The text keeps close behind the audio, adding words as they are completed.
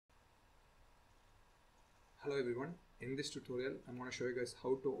Hello everyone, in this tutorial I'm going to show you guys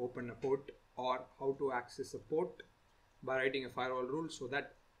how to open a port or how to access a port by writing a firewall rule so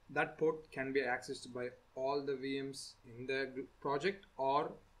that that port can be accessed by all the VMs in the project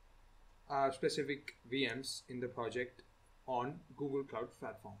or specific VMs in the project on Google Cloud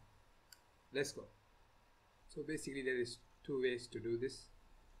Platform. Let's go. So basically there is two ways to do this.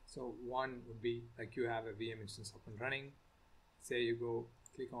 So one would be like you have a VM instance up and running. Say you go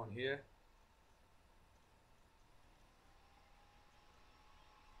click on here.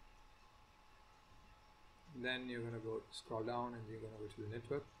 Then you're going to go scroll down and you're going to go to the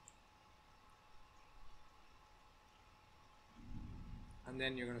network, and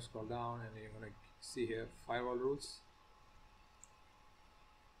then you're going to scroll down and you're going to see here firewall rules,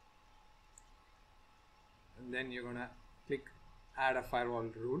 and then you're going to click add a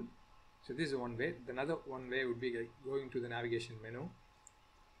firewall rule. So this is one way. Another one way would be like going to the navigation menu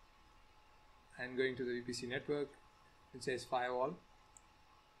and going to the VPC network. It says firewall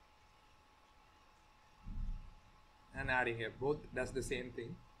and adding here. Both does the same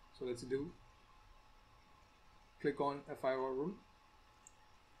thing. So let's do click on a firewall rule.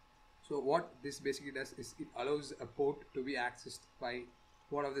 So what this basically does is it allows a port to be accessed by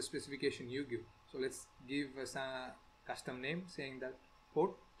whatever the specification you give. So let's give us a custom name saying that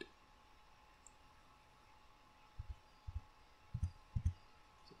port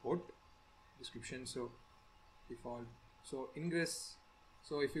support description. So default. So ingress.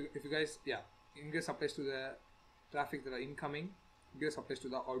 So if you guys, ingress applies to the traffic that are incoming, egress applies to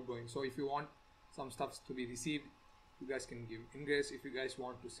the outgoing. So if you want some stuff to be received, you guys can give ingress. If you guys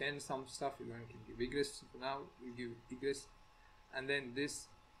want to send some stuff, you can give egress. So for now we'll give egress, and then this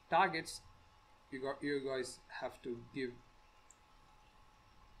targets, you guys have to give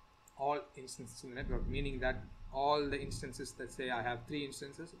all instances in the network, meaning that all the instances, let's say I have 3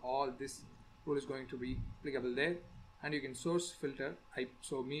 instances, all this rule is going to be applicable there. And you can source filter,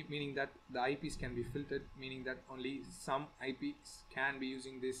 meaning that the IPs can be filtered, meaning that only some IPs can be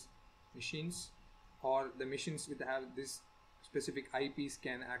using these machines, or the machines with have this specific IPs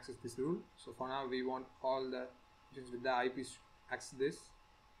can access this rule. So for now we want all the machines with the IPs access this.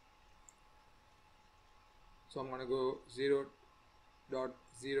 So I'm going to go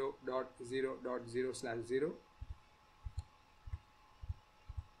 0.0.0.0/0.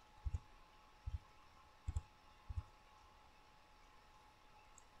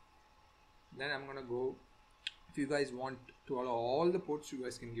 Then I'm gonna go, if you guys want to allow all the ports, you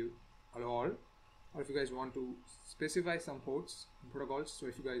guys can give allow all, or if you guys want to specify some ports and protocols, so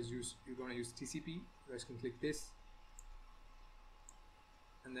if you guys you're gonna use TCP, you guys can click this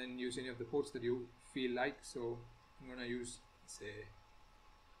and then use any of the ports that you feel like. So I'm gonna use, say,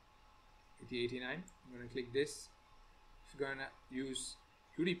 8089. I'm gonna click this. If you're gonna use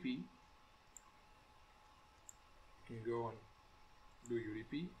UDP, you can go on do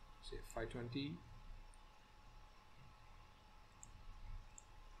UDP, say 520,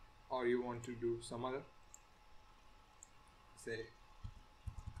 or you want to do some other, say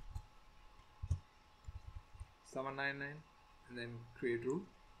 799, and then create rule.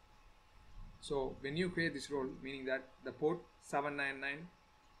 So when you create this rule, meaning that the port 799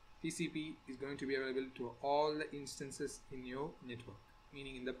 TCP is going to be available to all the instances in your network,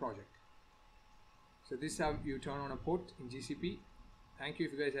 meaning in the project. So this is how you turn on a port in GCP. Thank you.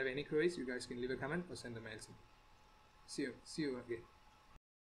 If you guys have any queries, you guys can leave a comment or send a mail to me. See you again.